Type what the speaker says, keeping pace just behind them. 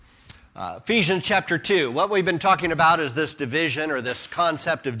Ephesians chapter 2. What we've been talking about is this division or this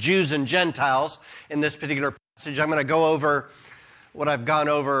concept of Jews and Gentiles in this particular passage. I'm going to go over what I've gone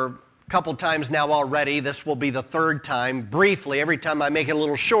over a couple times now already. This will be the third time, briefly. Every time I make it a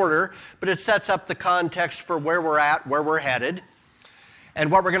little shorter, but it sets up the context for where we're at, where we're headed.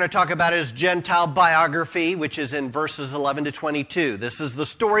 And what we're going to talk about is Gentile biography, which is in verses 11 to 22. This is the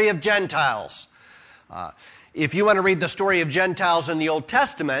story of Gentiles. If you want to read the story of Gentiles in the Old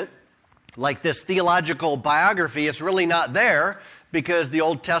Testament, like this theological biography, it's really not there because the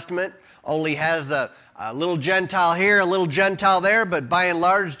Old Testament only has a little Gentile here, a little Gentile there, but by and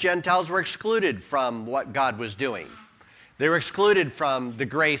large, Gentiles were excluded from what God was doing. They were excluded from the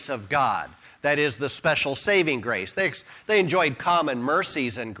grace of God. That is the special saving grace. They enjoyed common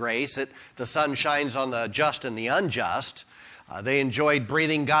mercies and grace. The sun shines on the just and the unjust. They enjoyed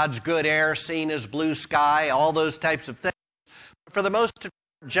breathing God's good air, seeing His blue sky, all those types of things. But for the most part,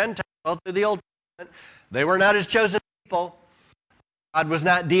 Gentiles, through the Old Testament, they were not His chosen people. God was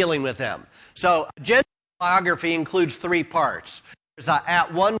not dealing with them. So Gentile biography includes three parts. There's a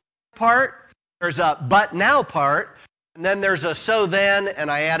at one part, there's a but now part, and then there's a so then,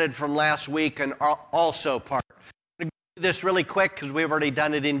 and I added from last week an also part. I'm going to do this really quick because we've already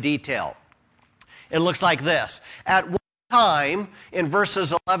done it in detail. It looks like this. At one time, in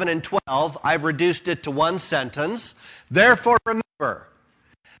verses 11 and 12, I've reduced it to one sentence. Therefore, remember,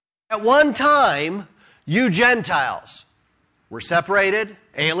 at one time, you Gentiles were separated,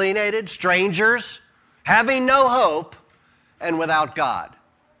 alienated, strangers, having no hope, and without God.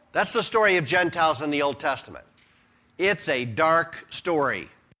 That's the story of Gentiles in the Old Testament. It's a dark story.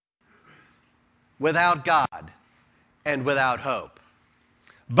 Without God and without hope.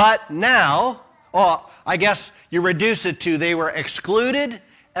 But now, I guess you reduce it to they were excluded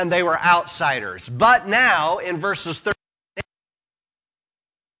and they were outsiders. But now, in verses 13,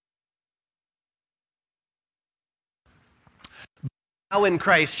 now in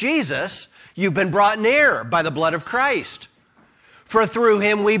Christ Jesus, you've been brought near by the blood of Christ. For through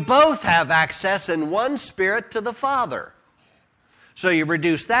Him we both have access in one Spirit to the Father. So you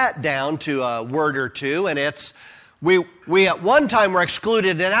reduce that down to a word or two, and it's, we at one time were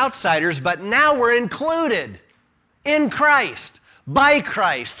excluded and outsiders, but now we're included in Christ, by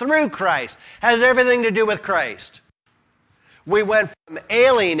Christ, through Christ. Has everything to do with Christ. We went from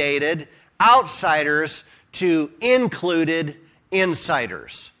alienated outsiders to included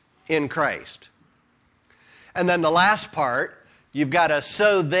insiders in Christ. And then the last part, you've got a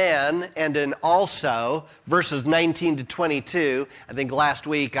so then and an also, verses 19 to 22. I think last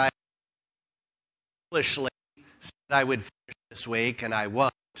week I foolishly said I would finish this week, and I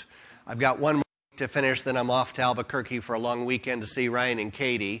won't. I've got one more week to finish, then I'm off to Albuquerque for a long weekend to see Ryan and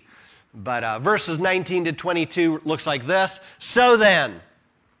Katie. But verses 19 to 22 looks like this. So then,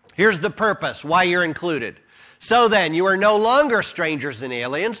 here's the purpose, why you're included. So then, you are no longer strangers and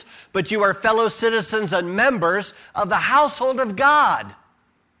aliens, but you are fellow citizens and members of the household of God.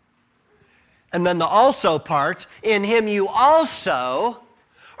 And then the also part, in Him you also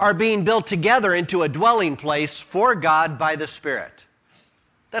are being built together into a dwelling place for God by the Spirit.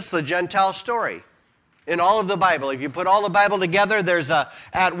 That's the Gentile story in all of the Bible. If you put all the Bible together, there's a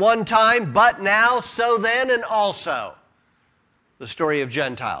at one time, but now, so then, and also. The story of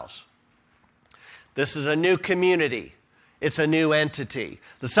Gentiles. This is a new community. It's a new entity.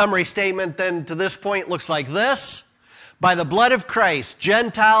 The summary statement then to this point looks like this. By the blood of Christ,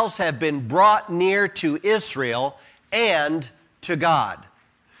 Gentiles have been brought near to Israel and to God.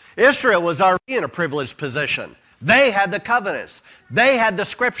 Israel was already in a privileged position. They had the covenants. They had the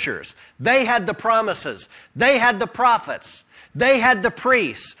scriptures. They had the promises. They had the prophets. They had the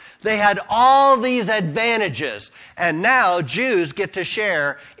priests. They had all these advantages. And now Jews get to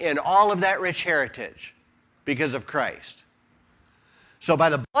share in all of that rich heritage because of Christ. So by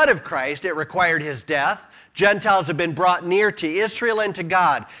the blood of Christ, it required His death. Gentiles have been brought near to Israel and to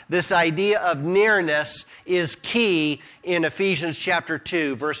God. This idea of nearness is key in Ephesians chapter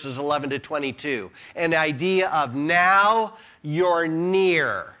 2, verses 11 to 22. An idea of now you're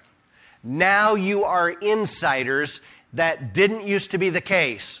near. Now you are insiders. That didn't used to be the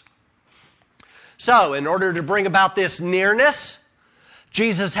case. So, in order to bring about this nearness,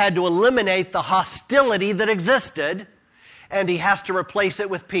 Jesus had to eliminate the hostility that existed, and He has to replace it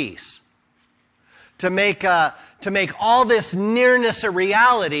with peace. To make all this nearness a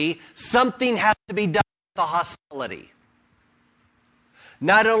reality, something has to be done with the hostility.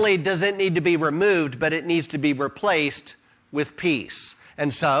 Not only does it need to be removed, but it needs to be replaced with peace.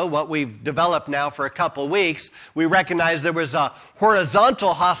 And so, what we've developed now for a couple weeks, we recognize there was a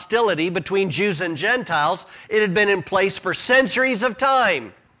horizontal hostility between Jews and Gentiles. It had been in place for centuries of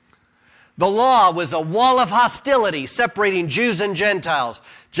time. The law was a wall of hostility separating Jews and Gentiles.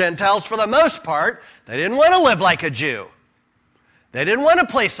 Gentiles, for the most part, they didn't want to live like a Jew. They didn't want to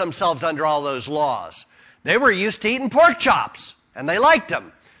place themselves under all those laws. They were used to eating pork chops, and they liked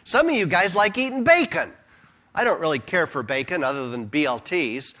them. Some of you guys like eating bacon. I don't really care for bacon other than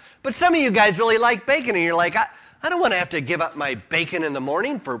BLTs, but some of you guys really like bacon, and you're like, I don't want to have to give up my bacon in the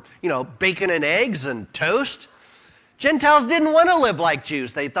morning for, bacon and eggs and toast. Gentiles didn't want to live like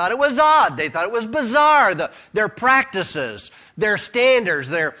Jews. They thought it was odd. They thought it was bizarre. Their practices, their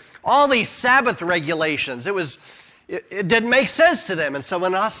standards, all these Sabbath regulations. It didn't make sense to them. And so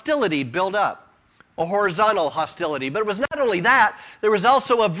an hostility built up, a horizontal hostility. But it was not only that, there was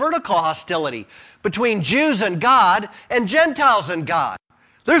also a vertical hostility between Jews and God and Gentiles and God.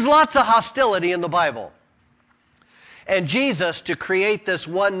 There's lots of hostility in the Bible. And Jesus, to create this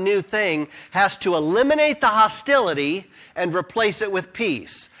one new thing, has to eliminate the hostility and replace it with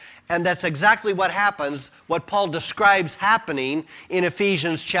peace. And that's exactly what happens, what Paul describes happening in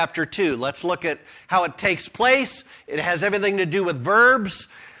Ephesians chapter 2. Let's look at how it takes place. It has everything to do with verbs.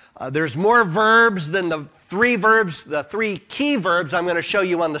 There's more verbs than the three key verbs I'm going to show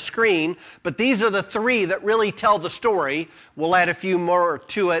you on the screen. But these are the three that really tell the story. We'll add a few more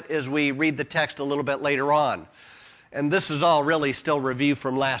to it as we read the text a little bit later on. And this is all really still review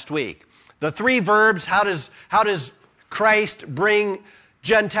from last week. The three verbs, how does Christ bring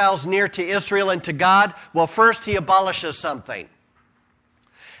Gentiles near to Israel and to God? Well, first he abolishes something.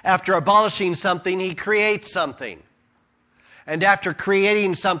 After abolishing something, he creates something. And after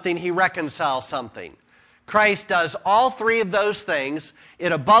creating something, he reconciles something. Christ does all three of those things.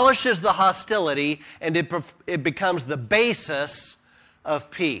 It abolishes the hostility, and it becomes the basis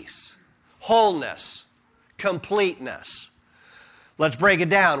of peace, wholeness, completeness. Let's break it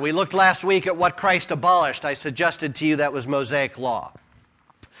down. We looked last week at what Christ abolished. I suggested to you that was Mosaic law.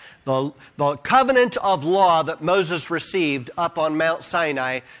 The covenant of law that Moses received up on Mount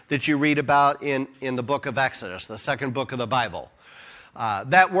Sinai that you read about in the book of Exodus, the second book of the Bible.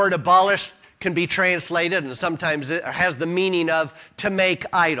 That word abolished can be translated, and sometimes it has the meaning of to make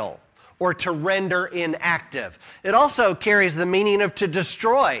idle or to render inactive. It also carries the meaning of to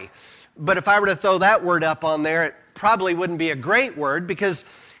destroy. But if I were to throw that word up on there, it probably wouldn't be a great word, because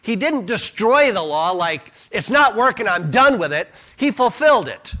he didn't destroy the law like, it's not working, I'm done with it. He fulfilled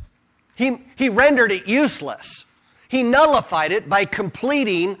it. He rendered it useless. He nullified it by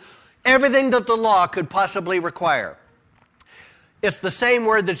completing everything that the law could possibly require. It's the same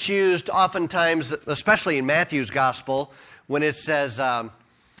word that's used oftentimes, especially in Matthew's gospel, when it says,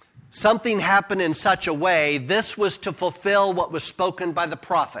 something happened in such a way, this was to fulfill what was spoken by the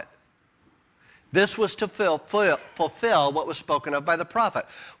prophet. This was to fulfill what was spoken of by the prophet.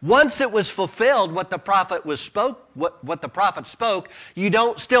 Once it was fulfilled, what the prophet spoke, you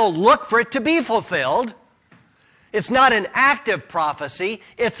don't still look for it to be fulfilled. It's not an active prophecy.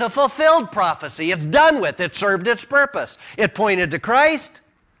 It's a fulfilled prophecy. It's done with. It served its purpose. It pointed to Christ.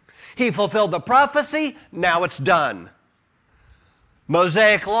 He fulfilled the prophecy. Now it's done.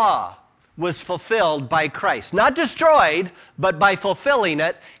 Mosaic law was fulfilled by Christ. Not destroyed, but by fulfilling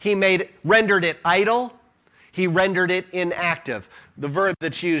it, he rendered it idle. He rendered it inactive. The verb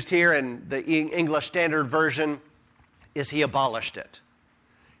that's used here in the English Standard Version is he abolished it.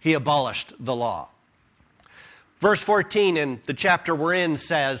 He abolished the law. Verse 14 in the chapter we're in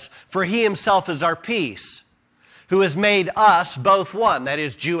says, "For he himself is our peace, who has made us both one," that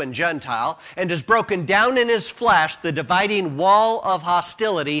is Jew and Gentile, "and has broken down in his flesh the dividing wall of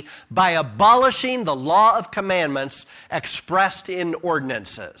hostility by abolishing the law of commandments expressed in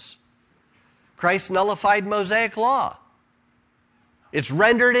ordinances." Christ nullified Mosaic law. It's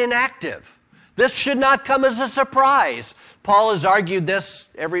rendered inactive. This should not come as a surprise. Paul has argued this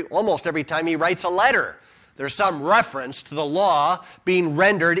almost every time he writes a letter. There's some reference to the law being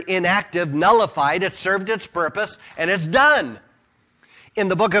rendered inactive, nullified. It served its purpose, and it's done. In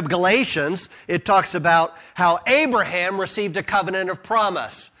the book of Galatians, it talks about how Abraham received a covenant of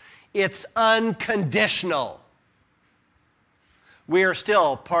promise. It's unconditional. We are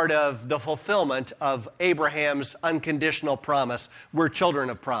still part of the fulfillment of Abraham's unconditional promise. We're children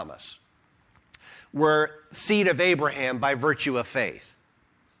of promise. We're seed of Abraham by virtue of faith.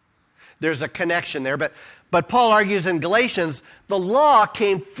 There's a connection there, but Paul argues in Galatians, the law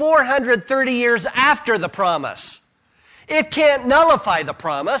came 430 years after the promise. It can't nullify the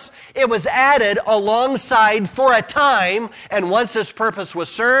promise. It was added alongside for a time, and once its purpose was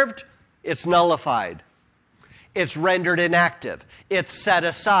served, it's nullified. It's rendered inactive. It's set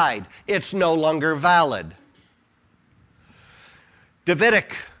aside. It's no longer valid.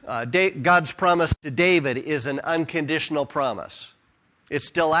 God's promise to David is an unconditional promise. It's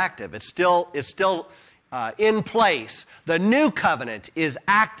still active. It's still in place. The new covenant is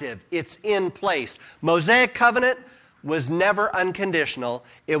active. It's in place. Mosaic covenant was never unconditional.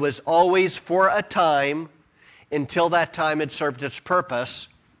 It was always for a time until that time had served its purpose.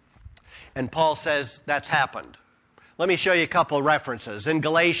 And Paul says that's happened. Let me show you a couple of references. In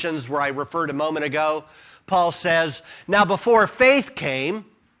Galatians, where I referred a moment ago, Paul says, "Now before faith came,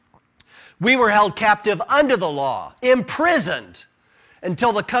 we were held captive under the law, imprisoned,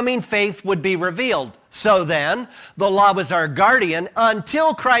 until the coming faith would be revealed. So then, the law was our guardian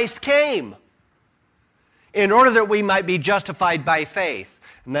until Christ came, in order that we might be justified by faith."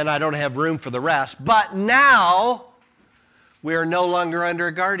 And then I don't have room for the rest. "But now, we are no longer under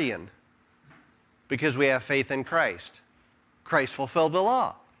a guardian, because we have faith in Christ." Christ fulfilled the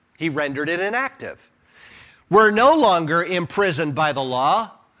law. He rendered it inactive. We're no longer imprisoned by the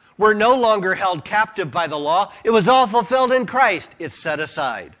law. We're no longer held captive by the law. It was all fulfilled in Christ. It's set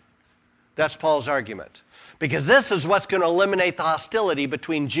aside. That's Paul's argument. Because this is what's going to eliminate the hostility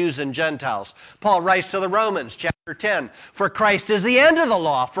between Jews and Gentiles. Paul writes to the Romans, chapter 10, "For Christ is the end of the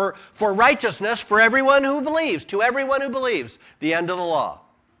law, for righteousness for everyone who believes." To everyone who believes, the end of the law.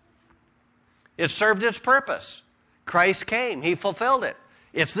 It served its purpose. Christ came. He fulfilled it.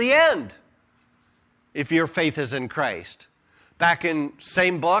 It's the end, if your faith is in Christ. Back in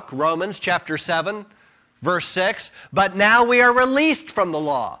same book, Romans chapter 7, verse 6, "But now we are released from the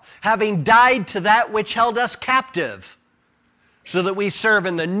law, having died to that which held us captive, so that we serve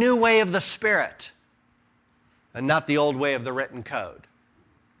in the new way of the Spirit, and not the old way of the written code."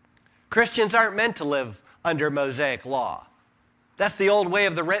 Christians aren't meant to live under Mosaic law. That's the old way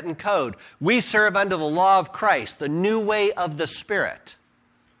of the written code. We serve under the law of Christ, the new way of the Spirit.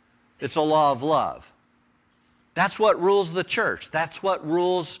 It's a law of love. That's what rules the church. That's what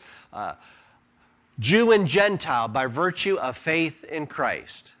rules Jew and Gentile by virtue of faith in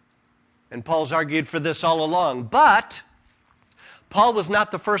Christ. And Paul's argued for this all along. But Paul was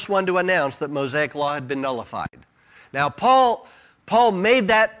not the first one to announce that Mosaic law had been nullified. Now, Paul made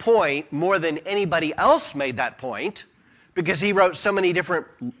that point more than anybody else made that point, because he wrote so many different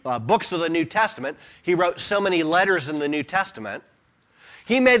books of the New Testament. He wrote so many letters in the New Testament.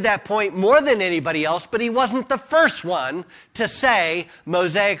 He made that point more than anybody else, but he wasn't the first one to say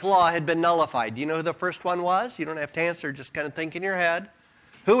Mosaic law had been nullified. Do you know who the first one was? You don't have to answer, just kind of think in your head.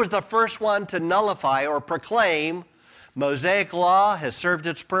 Who was the first one to nullify or proclaim Mosaic law has served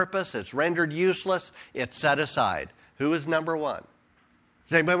its purpose, it's rendered useless, it's set aside? Who is number one?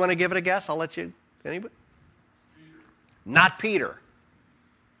 Does anybody want to give it a guess? I'll let you. Anybody? Peter. Not Peter.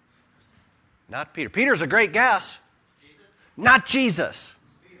 Not Peter. Peter's a great guess. Not Jesus.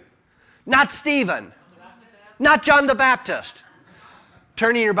 Not Stephen. Not John the Baptist.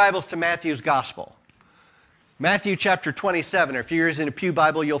 Turn in your Bibles to Matthew's Gospel. Matthew chapter 27. If you're using a Pew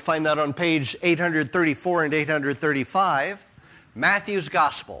Bible, you'll find that on page 834 and 835. Matthew's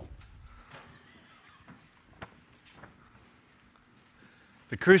Gospel.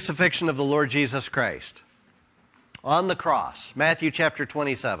 The crucifixion of the Lord Jesus Christ on the cross. Matthew chapter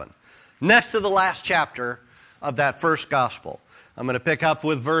 27. Next to the last chapter of that first gospel. I'm going to pick up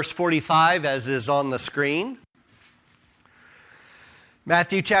with verse 45, as is on the screen.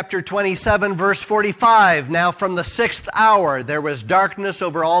 Matthew chapter 27, verse 45. "Now from the 6th hour there was darkness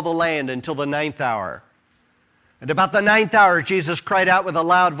over all the land until the 9th hour. And about the 9th hour Jesus cried out with a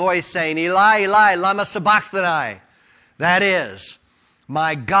loud voice, saying, Eli, Eli, lama sabachthani?" That is,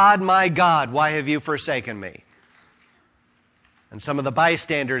 my God, why have you forsaken me?" And some of the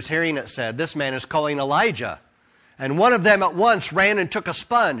bystanders hearing it said, "This man is calling Elijah." And one of them at once ran and took a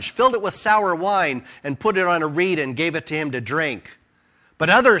sponge, filled it with sour wine, and put it on a reed and gave it to him to drink. But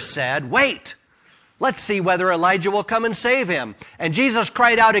others said, "Wait, let's see whether Elijah will come and save him." And Jesus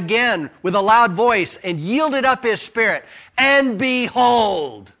cried out again with a loud voice and yielded up his spirit. And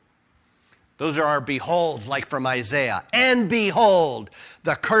behold, those are our beholds like from Isaiah. And behold,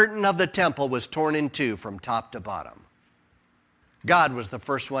 the curtain of the temple was torn in two from top to bottom. God was the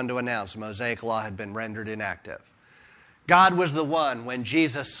first one to announce Mosaic law had been rendered inactive. God was the one, when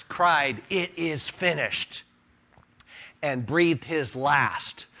Jesus cried, "It is finished," and breathed his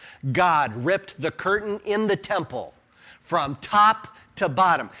last, God ripped the curtain in the temple from top to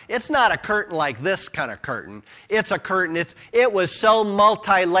bottom. It's not a curtain like this kind of curtain. It's a curtain. It was so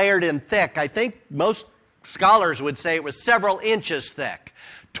multi-layered and thick. I think most scholars would say it was several inches thick,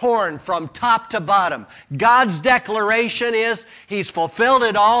 torn from top to bottom. God's declaration is, He's fulfilled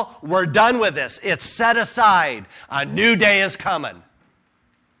it all. We're done with this. It's set aside. A new day is coming.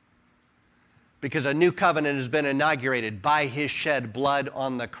 Because a new covenant has been inaugurated by His shed blood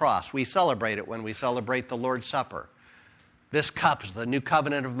on the cross. We celebrate it when we celebrate the Lord's Supper. This cup is the new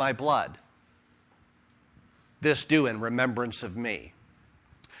covenant of my blood. This do in remembrance of me.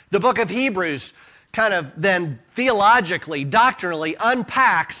 The book of Hebrews kind of then theologically, doctrinally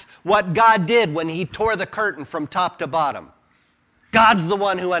unpacks what God did when he tore the curtain from top to bottom. God's the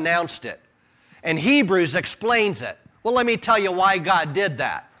one who announced it. And Hebrews explains it. Well, let me tell you why God did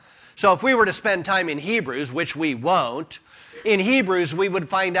that. So if we were to spend time in Hebrews, which we won't, in Hebrews we would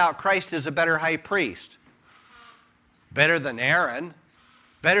find out Christ is a better high priest. Better than Aaron,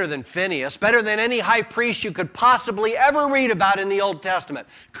 better than Phinehas, better than any high priest you could possibly ever read about in the Old Testament.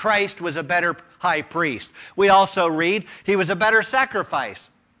 Christ was a better high priest. We also read he was a better sacrifice.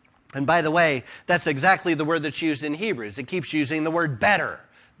 And by the way, that's exactly the word that's used in Hebrews. It keeps using the word better,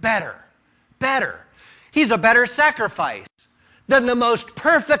 better, better. He's a better sacrifice than the most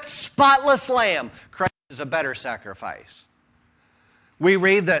perfect, spotless lamb. Christ is a better sacrifice. We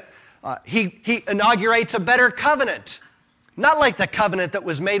read that he inaugurates a better covenant. Not like the covenant that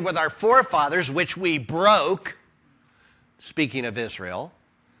was made with our forefathers, which we broke. Speaking of Israel.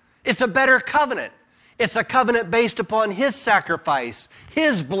 It's a better covenant. It's a covenant based upon his sacrifice,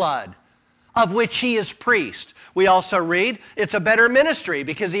 his blood, of which he is priest. We also read it's a better ministry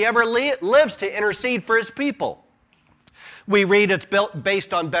because he ever lives to intercede for his people. We read it's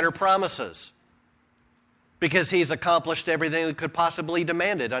based on better promises because he's accomplished everything that could possibly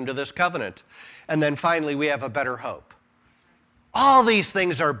demand it under this covenant. And then finally, we have a better hope. All these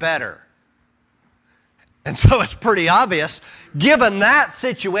things are better. And so it's pretty obvious, given that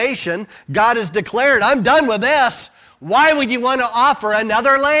situation, God has declared, I'm done with this. Why would you want to offer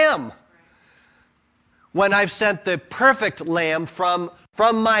another lamb? When I've sent the perfect lamb from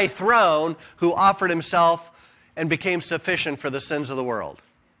my throne who offered himself and became sufficient for the sins of the world.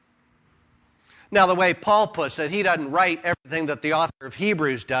 Now, the way Paul puts it, he doesn't write everything that the author of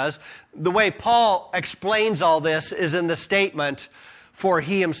Hebrews does. The way Paul explains all this is in the statement, for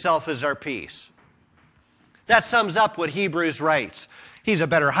he himself is our peace. That sums up what Hebrews writes. He's a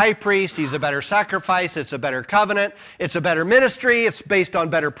better high priest, he's a better sacrifice, it's a better covenant, it's a better ministry, it's based on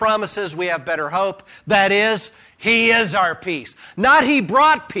better promises, we have better hope. That is, he is our peace. Not he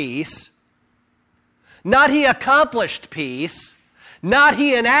brought peace, not he accomplished peace, not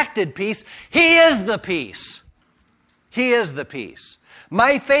he enacted peace. He is the peace. He is the peace.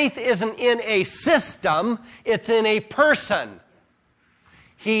 My faith isn't in a system, it's in a person.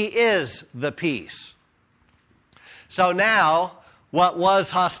 He is the peace. So now, what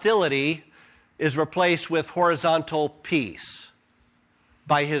was hostility is replaced with horizontal peace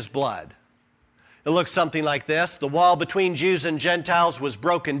by his blood. It looks something like this. The wall between Jews and Gentiles was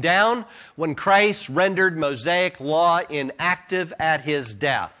broken down when Christ rendered Mosaic law inactive at his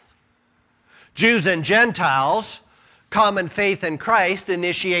death. Jews and Gentiles, common faith in Christ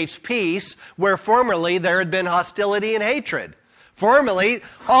initiates peace where formerly there had been hostility and hatred. Formerly,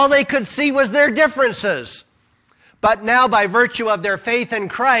 all they could see was their differences. But now, by virtue of their faith in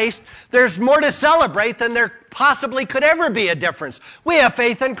Christ, there's more to celebrate than there possibly could ever be a difference. We have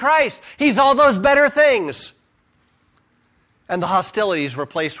faith in Christ. He's all those better things. And the hostility is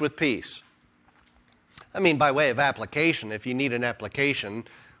replaced with peace. I mean, by way of application, if you need an application,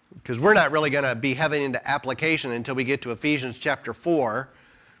 because we're not really going to be heading into application until we get to Ephesians chapter 4,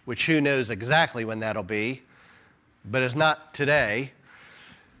 which who knows exactly when that'll be, but it's not today.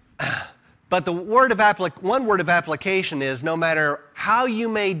 But the one word of application is no matter how you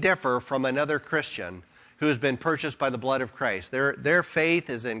may differ from another Christian who has been purchased by the blood of Christ, their faith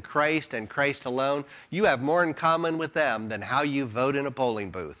is in Christ and Christ alone, you have more in common with them than how you vote in a polling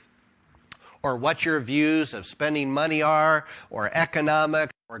booth, or what your views of spending money are, or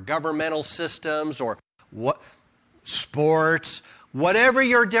economic, or governmental systems, or what sports. Whatever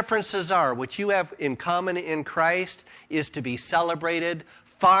your differences are, what you have in common in Christ is to be celebrated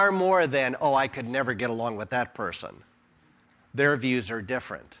far more than, oh, I could never get along with that person. Their views are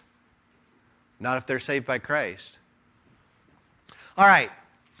different. Not if they're saved by Christ. All right.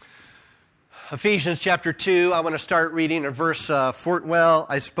 Ephesians chapter 2, I want to start reading in verse 4. Well,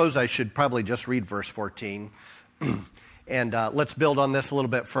 I suppose I should probably just read verse 14. And let's build on this a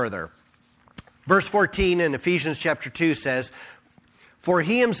little bit further. Verse 14 in Ephesians chapter 2 says, for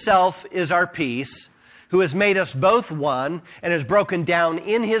he himself is our peace, who has made us both one and has broken down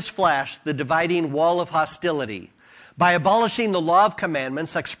in his flesh the dividing wall of hostility, by abolishing the law of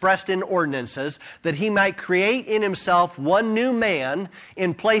commandments expressed in ordinances, that he might create in himself one new man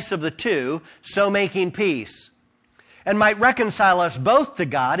in place of the two, so making peace, and might reconcile us both to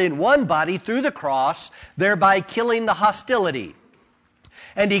God in one body through the cross, thereby killing the hostility.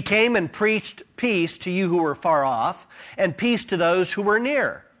 And he came and preached peace to you who were far off, and peace to those who were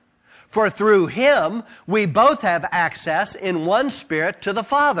near. For through him we both have access in one Spirit to the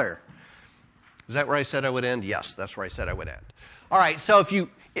Father. Is that where I said I would end? Yes, that's where I said I would end. All right, so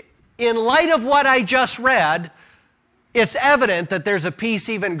in light of what I just read, it's evident that there's a peace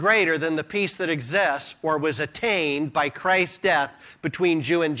even greater than the peace that exists or was attained by Christ's death between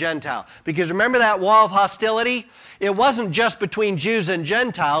Jew and Gentile. Because remember that wall of hostility? It wasn't just between Jews and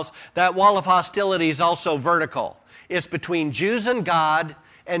Gentiles. That wall of hostility is also vertical. It's between Jews and God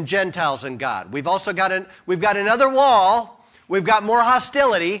and Gentiles and God. We've got another wall. We've got more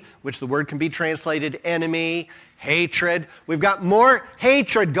hostility, which the word can be translated enemy, hatred. We've got more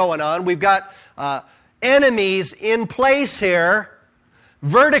hatred going on. We've got enemies in place here,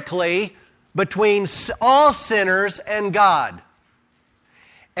 vertically, between all sinners and God.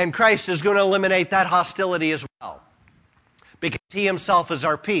 And Christ is going to eliminate that hostility as well, because he himself is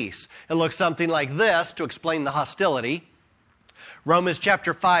our peace. It looks something like this to explain the hostility. Romans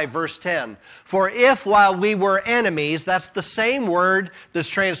chapter 5, verse 10. For if while we were enemies, that's the same word that's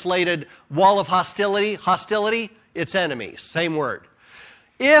translated wall of hostility, it's enemies, same word.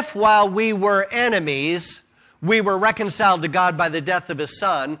 If while we were enemies, we were reconciled to God by the death of his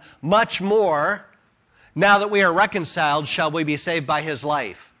Son, much more, now that we are reconciled, shall we be saved by his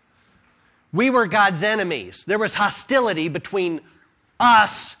life. We were God's enemies. There was hostility between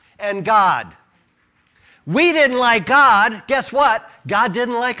us and God. We didn't like God. Guess what? God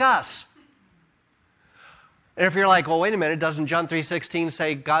didn't like us. And if you're like, well, wait a minute, doesn't John 3:16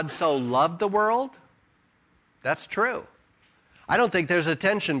 say God so loved the world? That's true. I don't think there's a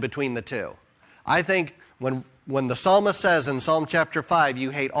tension between the two. I think when the psalmist says in Psalm chapter 5, you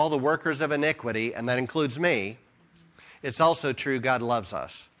hate all the workers of iniquity, and that includes me, it's also true God loves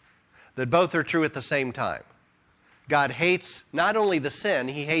us. That both are true at the same time. God hates not only the sin,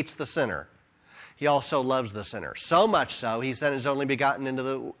 he hates the sinner. He also loves the sinner. So much so, he sent his only begotten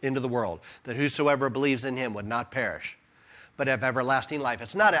into the world, that whosoever believes in him would not perish, but have everlasting life.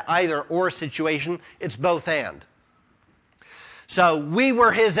 It's not an either-or situation, it's both and. So we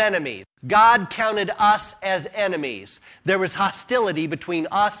were his enemies. God counted us as enemies. There was hostility between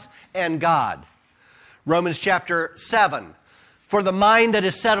us and God. Romans chapter 7. For the mind that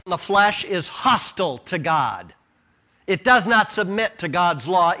is set on the flesh is hostile to God. It does not submit to God's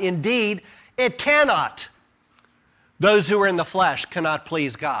law. Indeed, it cannot. Those who are in the flesh cannot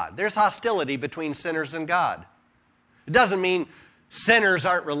please God. There's hostility between sinners and God. It doesn't mean sinners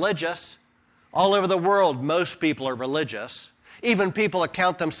aren't religious. All over the world, most people are religious. Even people that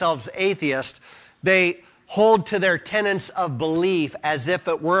count themselves atheists, they hold to their tenets of belief as if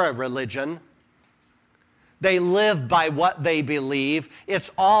it were a religion. They live by what they believe. It's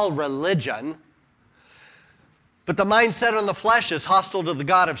all religion. But the mindset on the flesh is hostile to the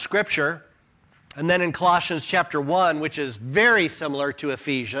God of Scripture. And then in Colossians chapter 1, which is very similar to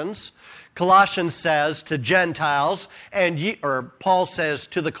Ephesians, Colossians says to Gentiles, or Paul says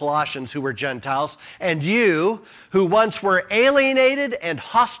to the Colossians who were Gentiles, and you who once were alienated and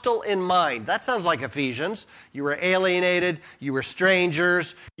hostile in mind. That sounds like Ephesians. You were alienated, you were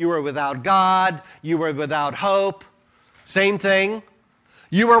strangers, you were without God, you were without hope. Same thing.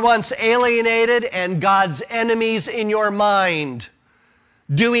 You were once alienated and God's enemies in your mind,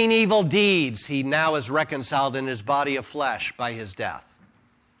 doing evil deeds. He now is reconciled in his body of flesh by his death.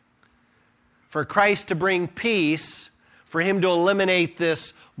 For Christ to bring peace, for him to eliminate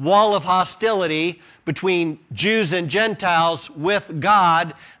this wall of hostility between Jews and Gentiles with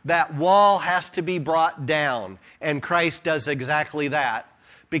God, that wall has to be brought down. And Christ does exactly that,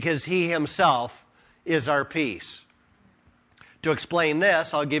 because he himself is our peace. To explain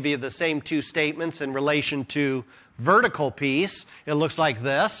this, I'll give you the same two statements in relation to vertical peace. It looks like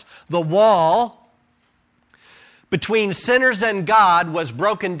this. The wall between sinners and God was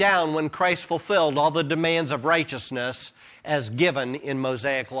broken down when Christ fulfilled all the demands of righteousness as given in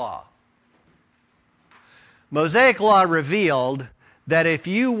Mosaic law. Mosaic law revealed that if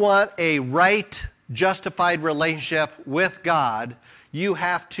you want a right, justified relationship with God, you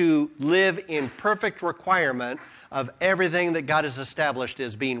have to live in perfect requirement of everything that God has established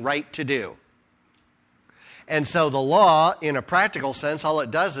as being right to do. And so the law, in a practical sense, all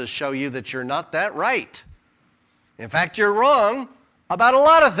it does is show you that you're not that right. In fact, you're wrong about a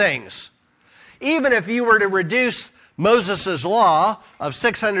lot of things. Even if you were to reduce Moses' law of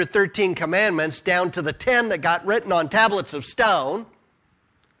 613 commandments down to the 10 that got written on tablets of stone,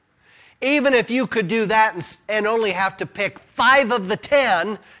 even if you could do that and only have to pick 5 of the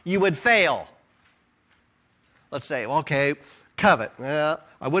 10, you would fail. Let's say, okay, covet.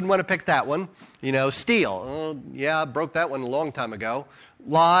 I wouldn't want to pick that one. Steal. I broke that one a long time ago.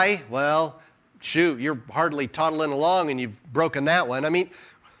 Lie. Well, shoot, you're hardly toddling along and you've broken that one. I mean,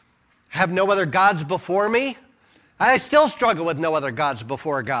 Have no other gods before me? I still struggle with no other gods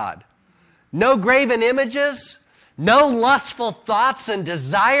before God. No graven images? No lustful thoughts and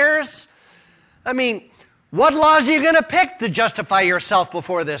desires? I mean, what laws are you going to pick to justify yourself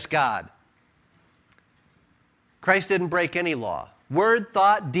before this God? Christ didn't break any law. Word,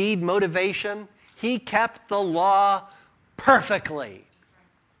 thought, deed, motivation. He kept the law perfectly.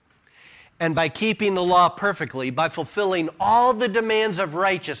 And by keeping the law perfectly, by fulfilling all the demands of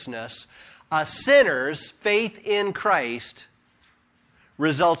righteousness, a sinner's faith in Christ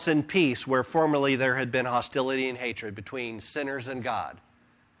results in peace where formerly there had been hostility and hatred between sinners and God.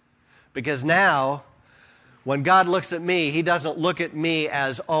 Because now, when God looks at me, He doesn't look at me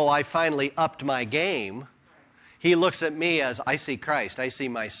as, oh, I finally upped my game. He looks at me as, I see Christ, I see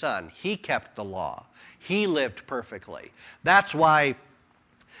my Son. He kept the law. He lived perfectly. That's why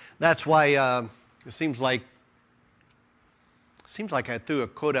it seems like I threw a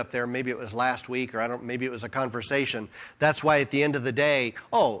quote up there. Maybe it was last week, or maybe it was a conversation. That's why at the end of the day,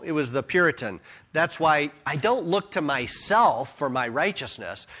 it was the Puritan. That's why I don't look to myself for my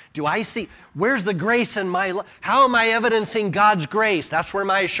righteousness. Do I see, where's the grace in my life? How am I evidencing God's grace? That's where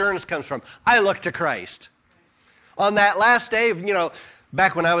my assurance comes from. I look to Christ. On that last day,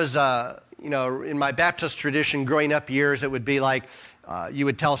 back when I was, in my Baptist tradition growing up years, it would be like, you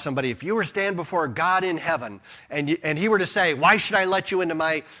would tell somebody, if you were to stand before God in heaven and He were to say, why should I let you into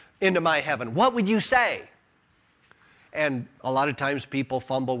my heaven? What would you say? And a lot of times people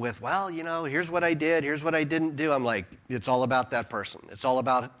fumble with, here's what I did, here's what I didn't do. I'm like, it's all about that person. It's all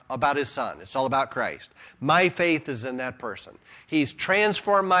about His Son. It's all about Christ. My faith is in that person. He's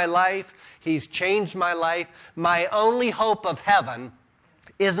transformed my life. He's changed my life. My only hope of heaven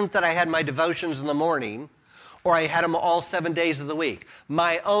isn't that I had my devotions in the morning or I had them all 7 days of the week.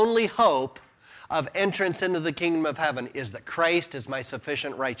 My only hope of entrance into the kingdom of heaven is that Christ is my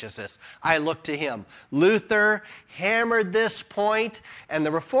sufficient righteousness. I look to Him. Luther hammered this point, and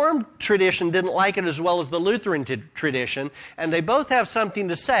the Reformed tradition didn't like it as well as the Lutheran tradition, and they both have something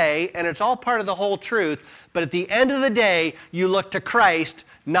to say, and it's all part of the whole truth, but at the end of the day, you look to Christ,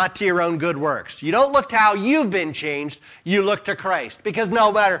 not to your own good works. You don't look to how you've been changed, you look to Christ. Because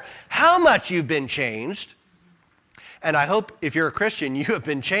no matter how much you've been changed, and I hope if you're a Christian, you have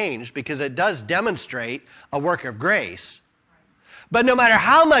been changed because it does demonstrate a work of grace. But no matter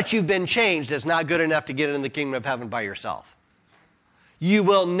how much you've been changed, it's not good enough to get into the kingdom of heaven by yourself. You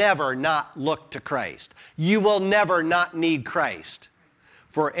will never not look to Christ. You will never not need Christ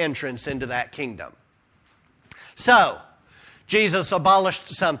for entrance into that kingdom. So, Jesus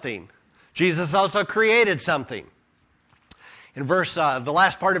abolished something. Jesus also created something. In the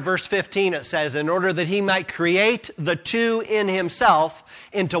last part of verse 15, it says, in order that He might create the two in Himself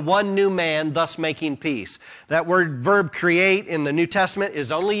into one new man, thus making peace. That verb create in the New Testament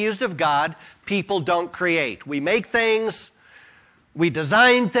is only used of God. People don't create. We make things, we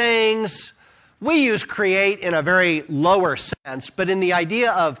design things. We use create in a very lower sense, but in the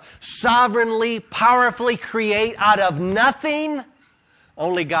idea of sovereignly, powerfully create out of nothing,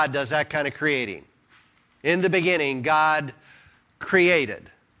 only God does that kind of creating. In the beginning, God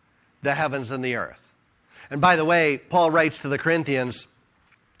created the heavens and the earth. And by the way, Paul writes to the Corinthians,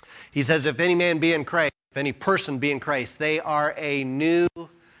 he says, if any man be in Christ, if any person be in Christ, they are a new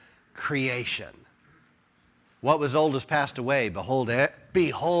creation. What was old has passed away.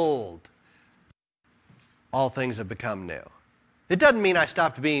 Behold, all things have become new. It doesn't mean I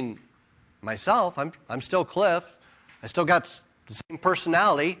stopped being myself. I'm still Cliff. I still got the same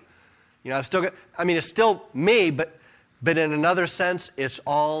personality. It's still me, but in another sense, it's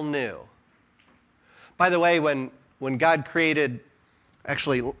all new. By the way, when God created,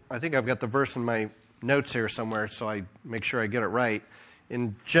 actually, I think I've got the verse in my notes here somewhere, so I make sure I get it right.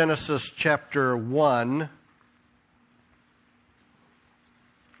 In Genesis chapter 1,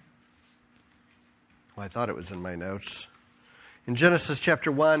 I thought it was in my notes. In Genesis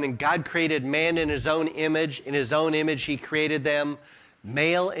chapter 1, and God created man in His own image. In His own image He created them.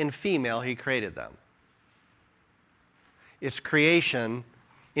 Male and female He created them. It's creation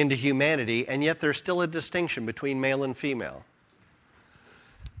into humanity, and yet there's still a distinction between male and female.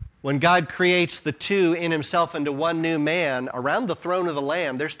 When God creates the two in Himself into one new man, around the throne of the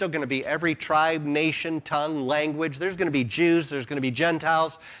Lamb, there's still going to be every tribe, nation, tongue, language. There's going to be Jews, there's going to be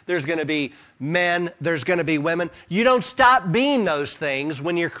Gentiles, there's going to be men, there's going to be women. You don't stop being those things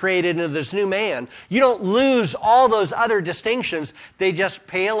when you're created into this new man. You don't lose all those other distinctions. They just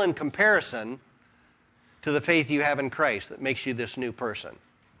pale in comparison to the faith you have in Christ that makes you this new person.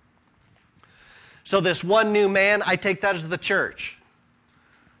 So this one new man, I take that as the church.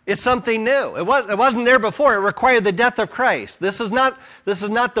 It's something new. It wasn't there before. It required the death of Christ. This is not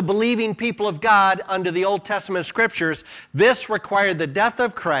the believing people of God under the Old Testament scriptures. This required the death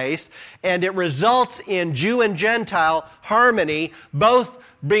of Christ, and it results in Jew and Gentile harmony, both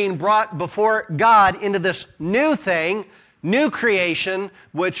being brought before God into this new thing, new creation,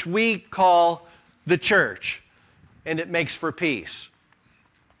 which we call the church. And it makes for peace.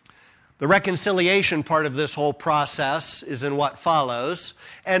 The reconciliation part of this whole process is in what follows,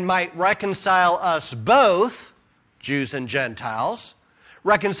 and might reconcile us both, Jews and Gentiles,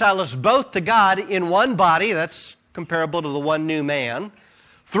 reconcile us both to God in one body, that's comparable to the one new man,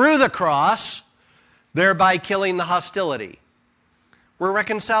 through the cross, thereby killing the hostility. We're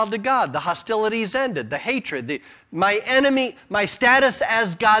reconciled to God. The hostility's ended. The hatred, my status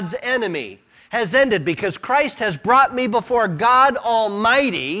as God's enemy has ended because Christ has brought me before God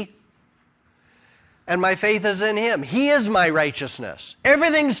Almighty, and my faith is in Him. He is my righteousness.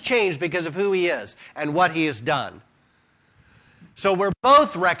 Everything's changed because of who He is and what He has done. So we're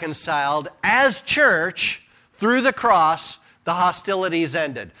both reconciled as church through the cross. The hostilities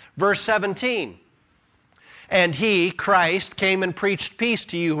ended. Verse 17. And He, Christ, came and preached peace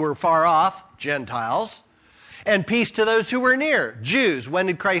to you who were far off, Gentiles, and peace to those who were near, Jews. When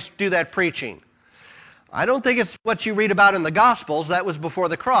did Christ do that preaching? I don't think it's what you read about in the Gospels. That was before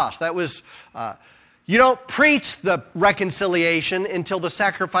the cross. That was... You don't preach the reconciliation until the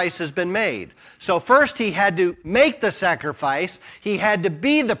sacrifice has been made. So first He had to make the sacrifice. He had to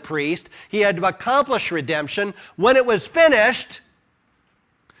be the priest. He had to accomplish redemption. When it was finished,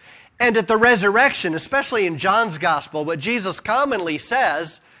 and at the resurrection, especially in John's Gospel, what Jesus commonly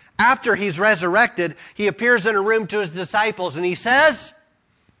says, after He's resurrected, He appears in a room to His disciples and He says,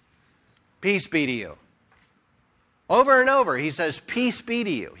 "Peace be to you." Over and over, He says, "Peace be to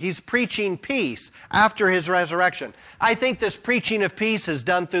you." He's preaching peace after His resurrection. I think this preaching of peace is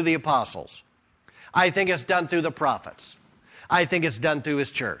done through the apostles. I think it's done through the prophets. I think it's done through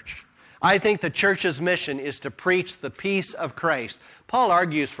His church. I think the church's mission is to preach the peace of Christ. Paul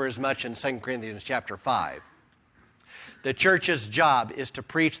argues for as much in 2 Corinthians chapter 5. The church's job is to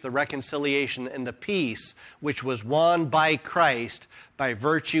preach the reconciliation and the peace which was won by Christ by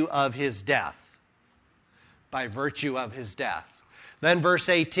virtue of His death. By virtue of His death. Then verse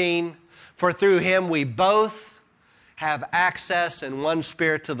 18, for through Him we both have access in one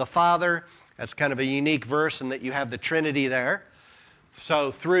Spirit to the Father. That's kind of a unique verse in that you have the Trinity there.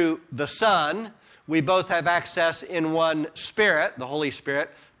 So through the Son, we both have access in one Spirit, the Holy Spirit,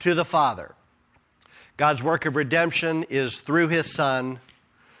 to the Father. God's work of redemption is through His Son,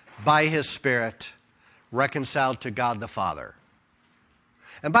 by His Spirit, reconciled to God the Father.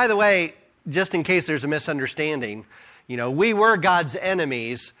 And by the way, just in case there's a misunderstanding, we were God's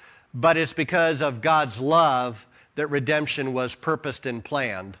enemies, but it's because of God's love that redemption was purposed and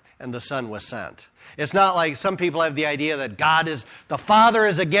planned, and the Son was sent. It's not like some people have the idea that the Father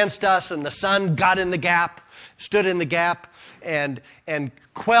is against us, and the Son got in the gap, stood in the gap, and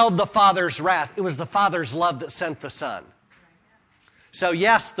quelled the Father's wrath. It was the Father's love that sent the Son. So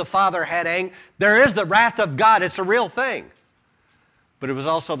yes, the Father had anger. There is the wrath of God. It's a real thing. But it was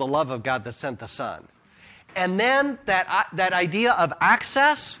also the love of God that sent the Son. And then that idea of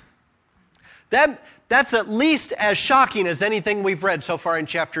access, that's at least as shocking as anything we've read so far in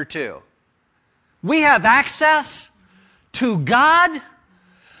chapter 2. We have access to God.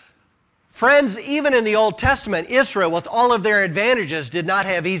 Friends, even in the Old Testament, Israel, with all of their advantages, did not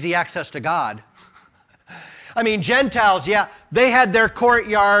have easy access to God. I mean, Gentiles, they had their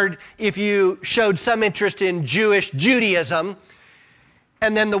courtyard if you showed some interest in Judaism.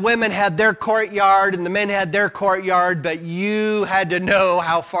 And then the women had their courtyard and the men had their courtyard, but you had to know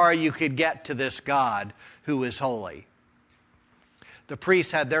how far you could get to this God who is holy. The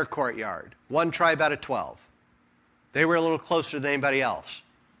priests had their courtyard, one tribe out of 12. They were a little closer than anybody else.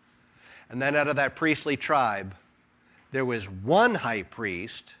 And then out of that priestly tribe, there was one high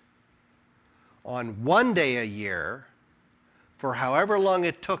priest on one day a year, for however long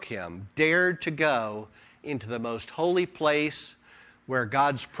it took him, dared to go into the most holy place where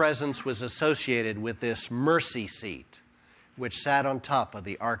God's presence was associated with this mercy seat, which sat on top of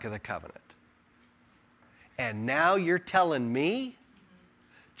the Ark of the Covenant. And now you're telling me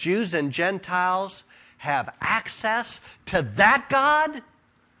Jews and Gentiles have access to that God?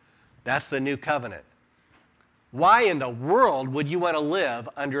 That's the new covenant. Why in the world would you want to live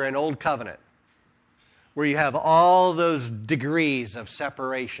under an old covenant where you have all those degrees of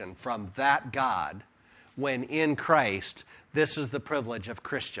separation from that God when in Christ this is the privilege of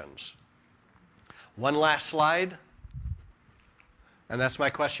Christians? One last slide, and that's my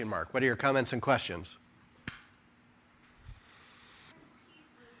question mark. What are your comments and questions?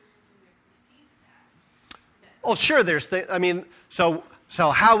 Oh, sure,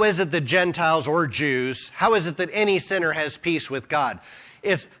 so how is it that Gentiles or Jews, how is it that any sinner has peace with God?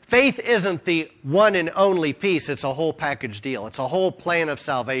 Faith isn't the one and only piece. It's a whole package deal. It's a whole plan of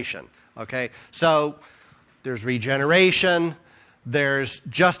salvation, okay? So there's regeneration, there's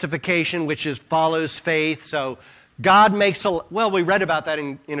justification, which follows faith. So God makes we read about that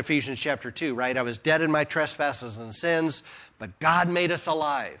in Ephesians chapter 2, right? I was dead in my trespasses and sins, but God made us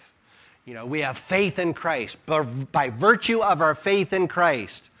alive. We have faith in Christ. By virtue of our faith in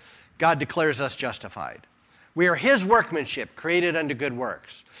Christ, God declares us justified. We are His workmanship, created unto good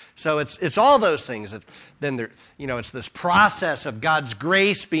works. So it's all those things. It's this process of God's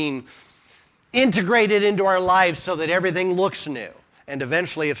grace being integrated into our lives so that everything looks new. And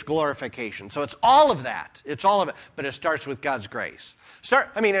eventually it's glorification. So it's all of that. It's all of it. But it starts with God's grace.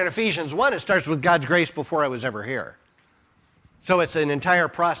 In Ephesians 1, it starts with God's grace before I was ever here. So it's an entire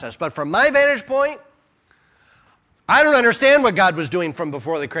process. But from my vantage point, I don't understand what God was doing from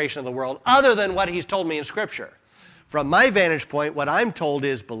before the creation of the world, other than what He's told me in Scripture. From my vantage point, what I'm told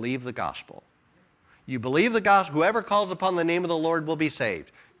is believe the gospel. You believe the gospel, whoever calls upon the name of the Lord will be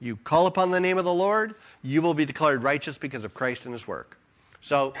saved. You call upon the name of the Lord, you will be declared righteous because of Christ and His work.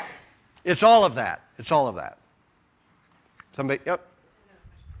 So it's all of that. It's all of that. Somebody, yep.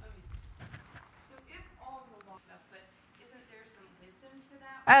 So if all of the law stuff, but isn't there some wisdom to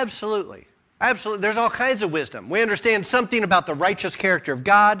that? Absolutely. Absolutely. There's all kinds of wisdom. We understand something about the righteous character of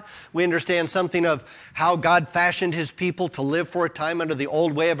God. We understand something of how God fashioned His people to live for a time under the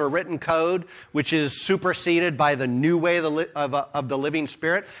old way of a written code, which is superseded by the new way of the living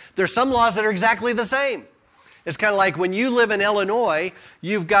Spirit. There's some laws that are exactly the same. It's kind of like when you live in Illinois,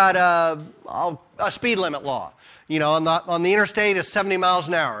 you've got a speed limit law. On the interstate, it's 70 miles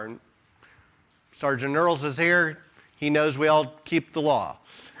an hour. And Sergeant Earls is here. He knows we all keep the law.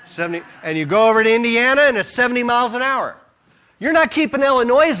 And you go over to Indiana, and it's 70 miles an hour. You're not keeping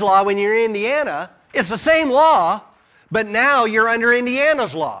Illinois' law when you're in Indiana. It's the same law, but now you're under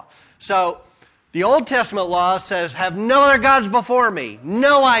Indiana's law. So the Old Testament law says, have no other gods before me,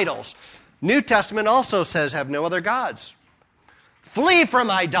 no idols. New Testament also says, have no other gods. Flee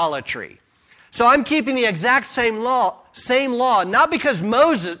from idolatry. So I'm keeping the exact same law, not because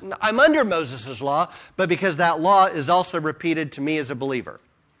I'm under Moses' law, but because that law is also repeated to me as a believer.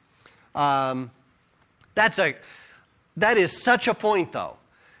 That is such a point, though.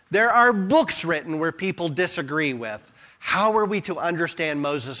 There are books written where people disagree with how are we to understand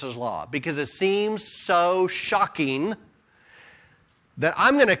Moses' law, because it seems so shocking that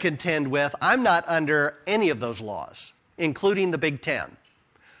I'm going to contend with I'm not under any of those laws, including the Big Ten.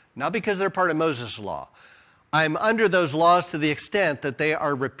 Not because they're part of Moses' law. I'm under those laws to the extent that they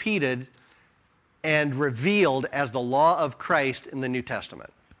are repeated and revealed as the law of Christ in the New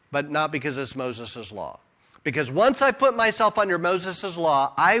Testament. But not because it's Moses' law. Because once I put myself under Moses'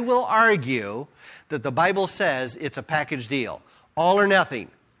 law, I will argue that the Bible says it's a package deal. All or nothing.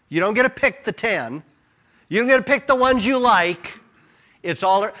 You don't get to pick the 10. You don't get to pick the ones you like.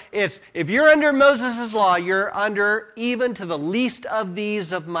 If you're under Moses' law, you're under even to the least of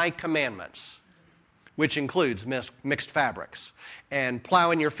these of my commandments, which includes mixed fabrics and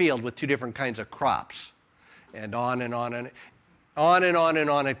plowing your field with two different kinds of crops, and on and on and on and on and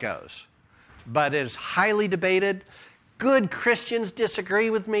on it goes. But it is highly debated. Good Christians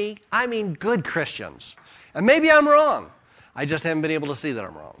disagree with me. I mean, good Christians. And maybe I'm wrong. I just haven't been able to see that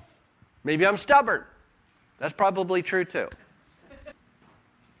I'm wrong. Maybe I'm stubborn. That's probably true too.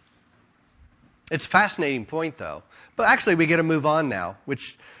 It's a fascinating point, though. But actually, we get to move on now,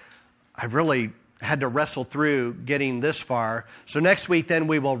 which I really had to wrestle through getting this far. So next week, then,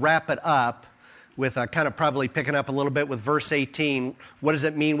 we will wrap it up with kind of probably picking up a little bit with verse 18. What does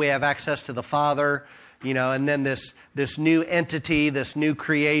it mean we have access to the Father? And then this new entity, this new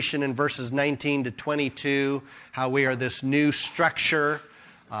creation in verses 19 to 22, how we are this new structure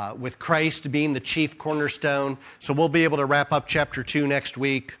with Christ being the chief cornerstone. So we'll be able to wrap up chapter 2 next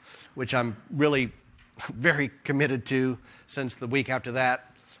week, which I'm really very committed to, since the week after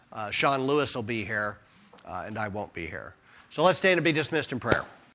that, Sean Lewis will be here, and I won't be here. So let's stand and be dismissed in prayer.